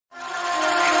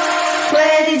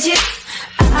where did you?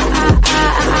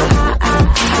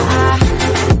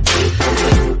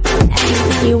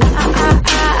 Anything you want.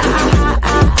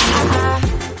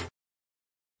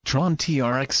 Tron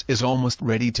TRX is almost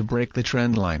ready to break the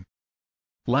trend line.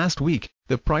 Last week,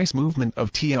 the price movement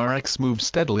of TRX moved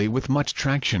steadily with much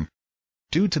traction.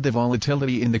 Due to the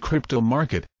volatility in the crypto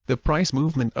market, the price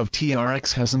movement of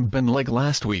TRX hasn't been like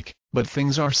last week, but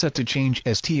things are set to change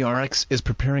as TRX is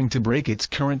preparing to break its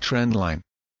current trend line.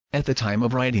 At the time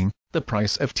of writing, the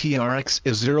price of TRX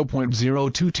is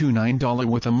 $0.0229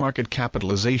 with a market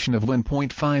capitalization of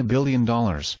 $1.5 billion.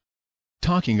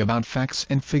 Talking about facts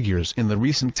and figures in the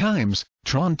recent times,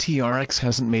 Tron TRX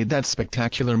hasn't made that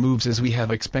spectacular moves as we have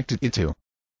expected it to.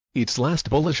 Its last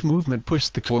bullish movement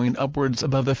pushed the coin upwards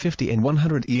above the 50 and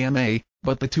 100 EMA,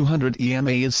 but the 200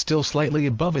 EMA is still slightly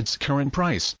above its current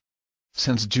price.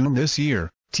 Since June this year,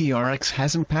 TRX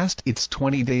hasn't passed its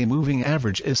 20-day moving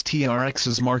average as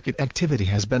TRX's market activity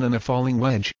has been in a falling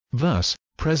wedge, thus,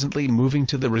 presently moving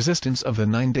to the resistance of the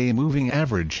 9-day moving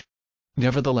average.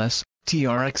 Nevertheless,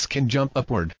 TRX can jump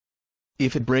upward.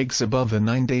 If it breaks above the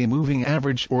 9-day moving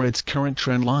average or its current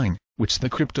trend line, which the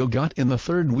crypto got in the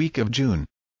third week of June.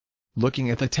 Looking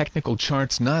at the technical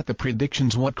charts, not the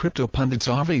predictions what crypto pundits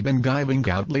have been giving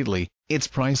out lately, its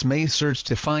price may surge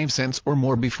to 5 cents or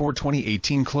more before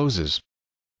 2018 closes.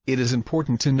 It is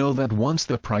important to know that once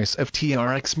the price of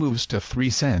TRX moves to 3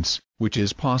 cents, which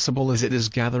is possible as it is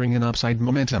gathering an upside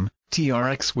momentum,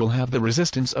 TRX will have the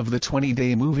resistance of the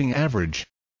 20-day moving average.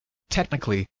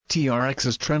 Technically,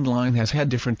 TRX's trend line has had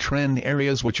different trend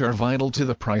areas which are vital to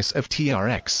the price of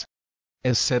TRX.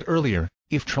 As said earlier,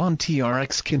 if Tron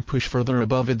TRX can push further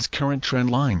above its current trend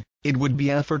line, it would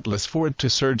be effortless for it to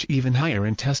surge even higher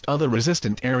and test other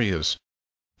resistant areas.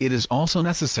 It is also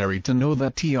necessary to know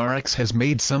that TRX has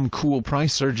made some cool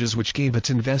price surges which gave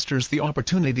its investors the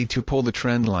opportunity to pull the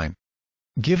trend line.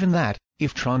 Given that,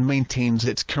 if Tron maintains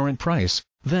its current price,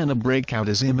 then a breakout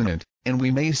is imminent, and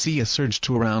we may see a surge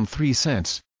to around 3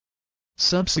 cents.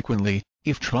 Subsequently,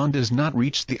 if Tron does not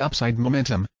reach the upside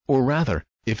momentum, or rather,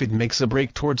 if it makes a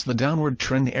break towards the downward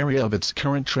trend area of its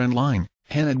current trend line,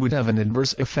 then it would have an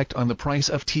adverse effect on the price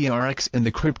of TRX in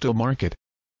the crypto market.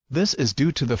 This is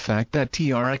due to the fact that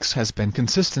TRX has been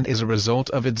consistent as a result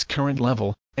of its current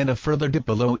level, and a further dip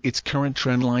below its current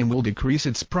trend line will decrease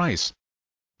its price.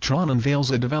 Tron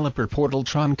unveils a developer portal.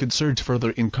 Tron could surge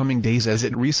further in coming days as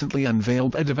it recently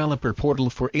unveiled a developer portal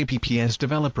for APPS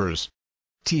developers.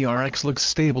 TRX looks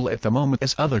stable at the moment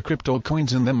as other crypto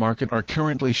coins in the market are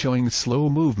currently showing slow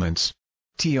movements.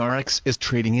 TRX is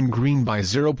trading in green by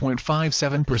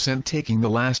 0.57% taking the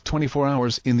last 24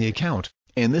 hours in the account,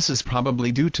 and this is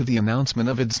probably due to the announcement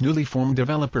of its newly formed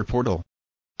developer portal.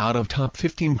 Out of top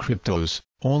 15 cryptos,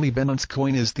 only Binance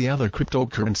Coin is the other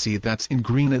cryptocurrency that's in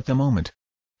green at the moment.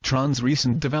 Tron's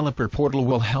recent developer portal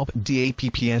will help the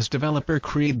APPS developer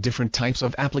create different types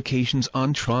of applications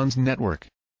on Tron's network.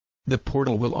 The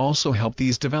portal will also help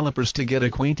these developers to get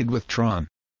acquainted with Tron.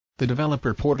 The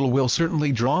developer portal will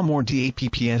certainly draw more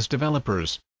DApps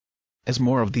developers. As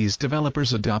more of these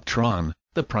developers adopt Tron,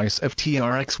 the price of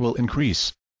TRX will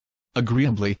increase.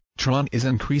 Agreeably, Tron is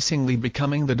increasingly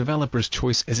becoming the developer's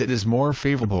choice as it is more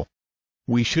favorable.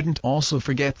 We shouldn't also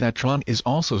forget that Tron is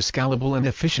also scalable and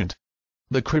efficient.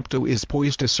 The crypto is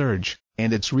poised to surge,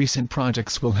 and its recent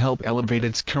projects will help elevate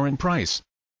its current price.